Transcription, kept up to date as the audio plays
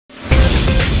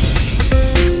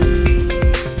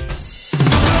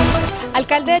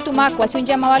Alcalde de Tumaco hace un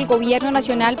llamado al gobierno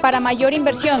nacional para mayor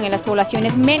inversión en las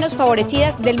poblaciones menos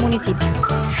favorecidas del municipio.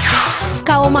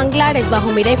 Cabo Manglares,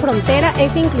 bajo Mira y Frontera,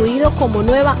 es incluido como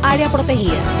nueva área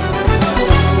protegida.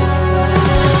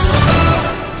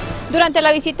 Durante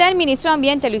la visita del ministro de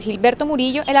Ambiente, Luis Gilberto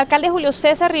Murillo, el alcalde Julio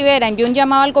César Rivera envió un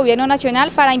llamado al gobierno nacional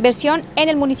para inversión en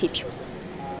el municipio.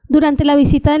 Durante la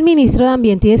visita del ministro de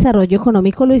Ambiente y Desarrollo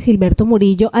Económico, Luis Gilberto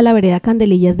Murillo, a la vereda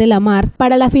Candelillas de la Mar,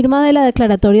 para la firma de la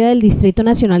declaratoria del Distrito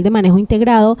Nacional de Manejo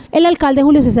Integrado, el alcalde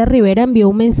Julio César Rivera envió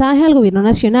un mensaje al gobierno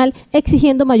nacional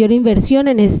exigiendo mayor inversión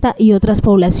en esta y otras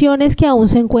poblaciones que aún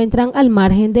se encuentran al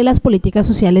margen de las políticas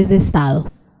sociales de Estado.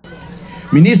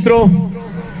 Ministro,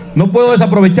 no puedo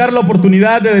desaprovechar la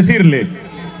oportunidad de decirle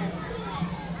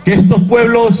que estos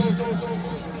pueblos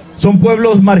son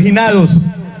pueblos marginados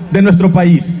de nuestro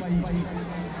país.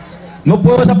 No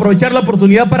puedo desaprovechar la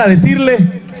oportunidad para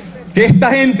decirle que esta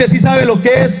gente sí sabe lo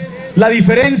que es la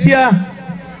diferencia,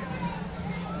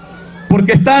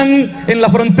 porque están en la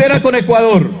frontera con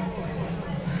Ecuador.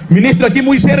 Ministro, aquí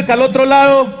muy cerca, al otro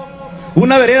lado,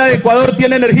 una vereda de Ecuador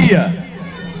tiene energía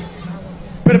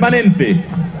permanente,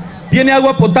 tiene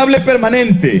agua potable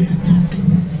permanente,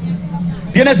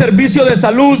 tiene servicio de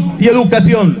salud y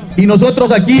educación, y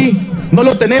nosotros aquí no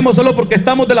lo tenemos solo porque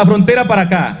estamos de la frontera para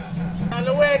acá.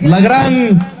 La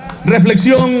gran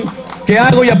reflexión que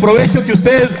hago, y aprovecho que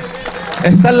usted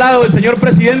está al lado del señor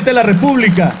presidente de la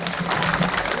República,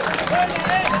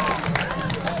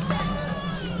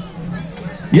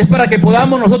 y es para que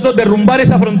podamos nosotros derrumbar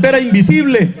esa frontera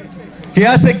invisible que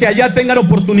hace que allá tengan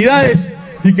oportunidades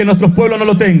y que nuestros pueblos no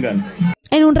lo tengan.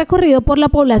 En un recorrido por la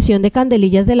población de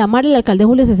Candelillas de la Mar, el alcalde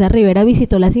Julio César Rivera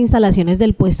visitó las instalaciones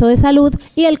del puesto de salud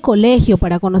y el colegio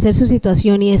para conocer su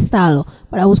situación y estado,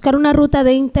 para buscar una ruta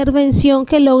de intervención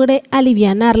que logre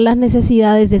alivianar las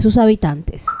necesidades de sus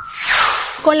habitantes.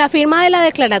 Con la firma de la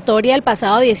declaratoria el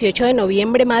pasado 18 de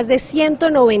noviembre, más de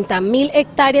 190.000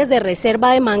 hectáreas de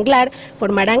reserva de manglar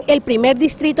formarán el primer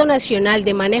distrito nacional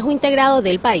de manejo integrado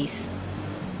del país.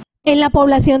 En la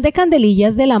población de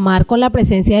Candelillas de la Mar, con la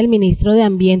presencia del ministro de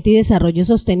Ambiente y Desarrollo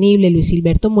Sostenible, Luis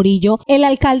Gilberto Murillo, el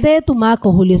alcalde de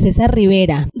Tumaco, Julio César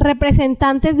Rivera,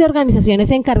 representantes de organizaciones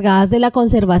encargadas de la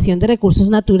conservación de recursos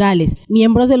naturales,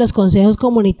 miembros de los consejos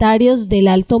comunitarios del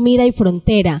Alto Mira y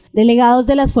Frontera, delegados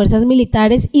de las fuerzas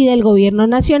militares y del gobierno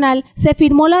nacional, se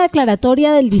firmó la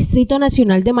declaratoria del Distrito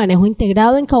Nacional de Manejo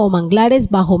Integrado en Cabo Manglares,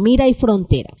 bajo Mira y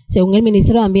Frontera. Según el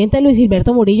ministro de Ambiente, Luis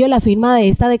Gilberto Murillo, la firma de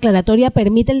esta declaratoria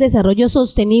permite el desarrollo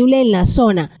sostenible en la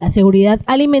zona, la seguridad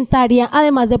alimentaria,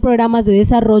 además de programas de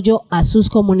desarrollo a sus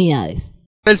comunidades.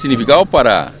 El significado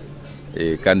para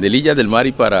Candelillas del Mar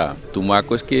y para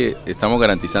Tumaco es que estamos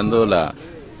garantizando la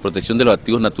protección de los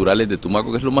activos naturales de Tumaco,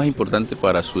 que es lo más importante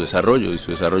para su desarrollo y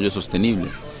su desarrollo sostenible,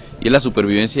 y es la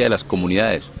supervivencia de las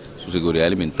comunidades, su seguridad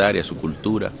alimentaria, su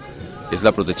cultura, es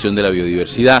la protección de la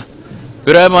biodiversidad,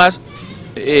 pero además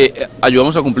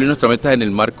ayudamos a cumplir nuestras metas en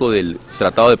el marco del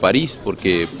Tratado de París,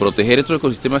 porque proteger estos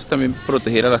ecosistemas es también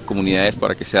proteger a las comunidades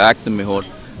para que se adapten mejor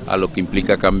a lo que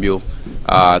implica cambio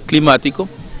climático,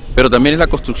 pero también es la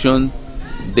construcción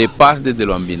de paz desde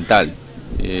lo ambiental.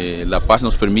 La paz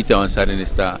nos permite avanzar en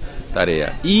esta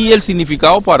tarea. Y el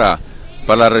significado para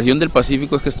la región del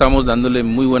Pacífico es que estamos dándole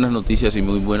muy buenas noticias y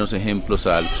muy buenos ejemplos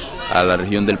a la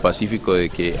región del Pacífico de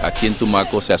que aquí en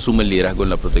Tumaco se asume el liderazgo en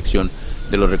la protección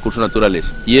de los recursos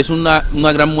naturales, y es una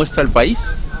gran muestra al país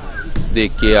de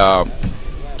que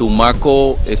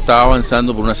Tumaco está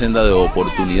avanzando por una senda de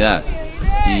oportunidad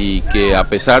y que a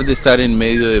pesar de estar en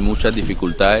medio de muchas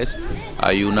dificultades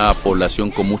hay una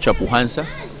población con mucha pujanza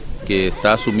que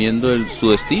está asumiendo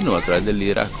su destino a través del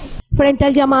liderazgo. Frente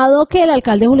al llamado que el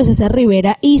alcalde Julio César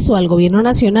Rivera hizo al gobierno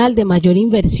nacional de mayor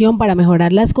inversión para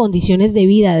mejorar las condiciones de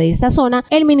vida de esta zona,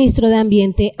 el ministro de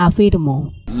Ambiente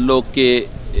afirmó: lo que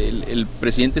el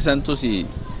presidente Santos y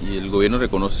el gobierno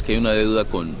reconoce es que hay una deuda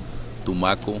con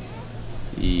Tumaco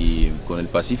y con el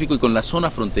Pacífico y con las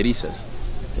zonas fronterizas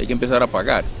que hay que empezar a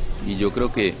pagar, y yo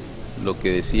creo que lo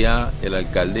que decía el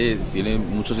alcalde tiene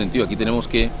mucho sentido. Aquí tenemos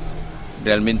que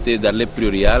realmente darle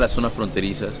prioridad a las zonas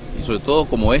fronterizas, y sobre todo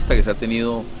como esta que se ha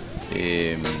tenido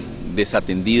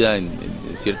desatendida en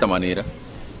cierta manera,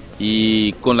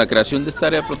 y con la creación de esta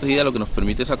área protegida lo que nos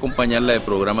permite es acompañarla de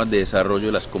programas de desarrollo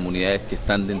de las comunidades que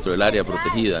están dentro del área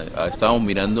protegida. Estábamos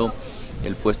mirando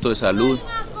el puesto de salud,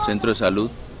 centro de salud.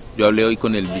 Yo hablé hoy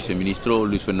con el viceministro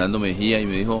Luis Fernando Mejía y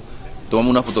me dijo: tomamos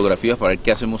unas fotografías para ver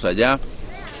qué hacemos allá.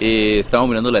 Estamos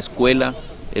mirando la escuela,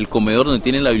 el comedor donde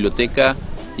tienen la biblioteca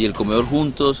y el comedor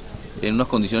juntos en unas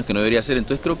condiciones que no debería ser.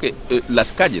 Entonces creo que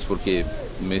las calles, porque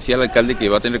me decía el alcalde que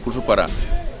va a tener recursos para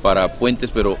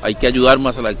puentes, pero hay que ayudar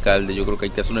más al alcalde. Yo creo que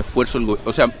hay que hacer un esfuerzo.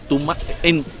 O sea,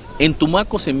 en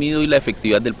Tumaco se mide hoy la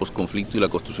efectividad del posconflicto y la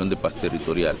construcción de paz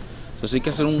territorial. Entonces hay que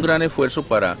hacer un gran esfuerzo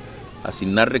para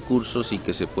asignar recursos y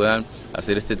que se puedan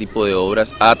hacer este tipo de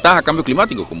obras adaptadas a cambio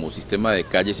climático, como sistema de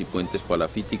calles y puentes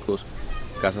palafíticos,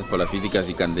 casas palafíticas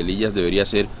y candelillas. Debería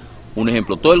ser un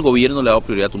ejemplo. Todo el gobierno le ha dado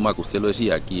prioridad a Tumaco, usted lo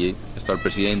decía, aquí está el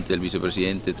presidente, el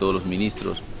vicepresidente, todos los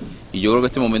ministros, y yo creo que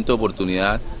este momento de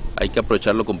oportunidad hay que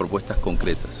aprovecharlo con propuestas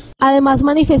concretas. Además,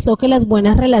 manifestó que las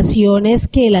buenas relaciones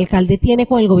que el alcalde tiene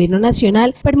con el gobierno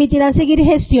nacional permitirán seguir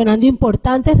gestionando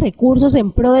importantes recursos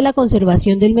en pro de la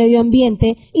conservación del medio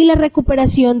ambiente y la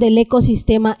recuperación del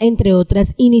ecosistema, entre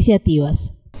otras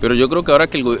iniciativas. Pero yo creo que ahora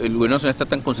que el gobierno nacional está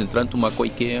tan concentrado en Tumaco,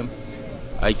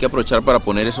 hay que aprovechar para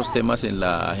poner esos temas en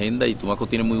la agenda, y Tumaco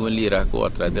tiene muy buen liderazgo a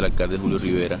través del alcalde Julio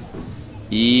Rivera,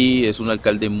 y es un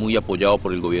alcalde muy apoyado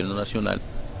por el gobierno nacional.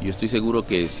 Yo estoy seguro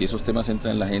que si esos temas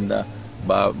entran en la agenda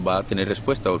va a tener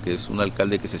respuesta, porque es un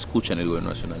alcalde que se escucha en el gobierno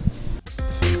nacional.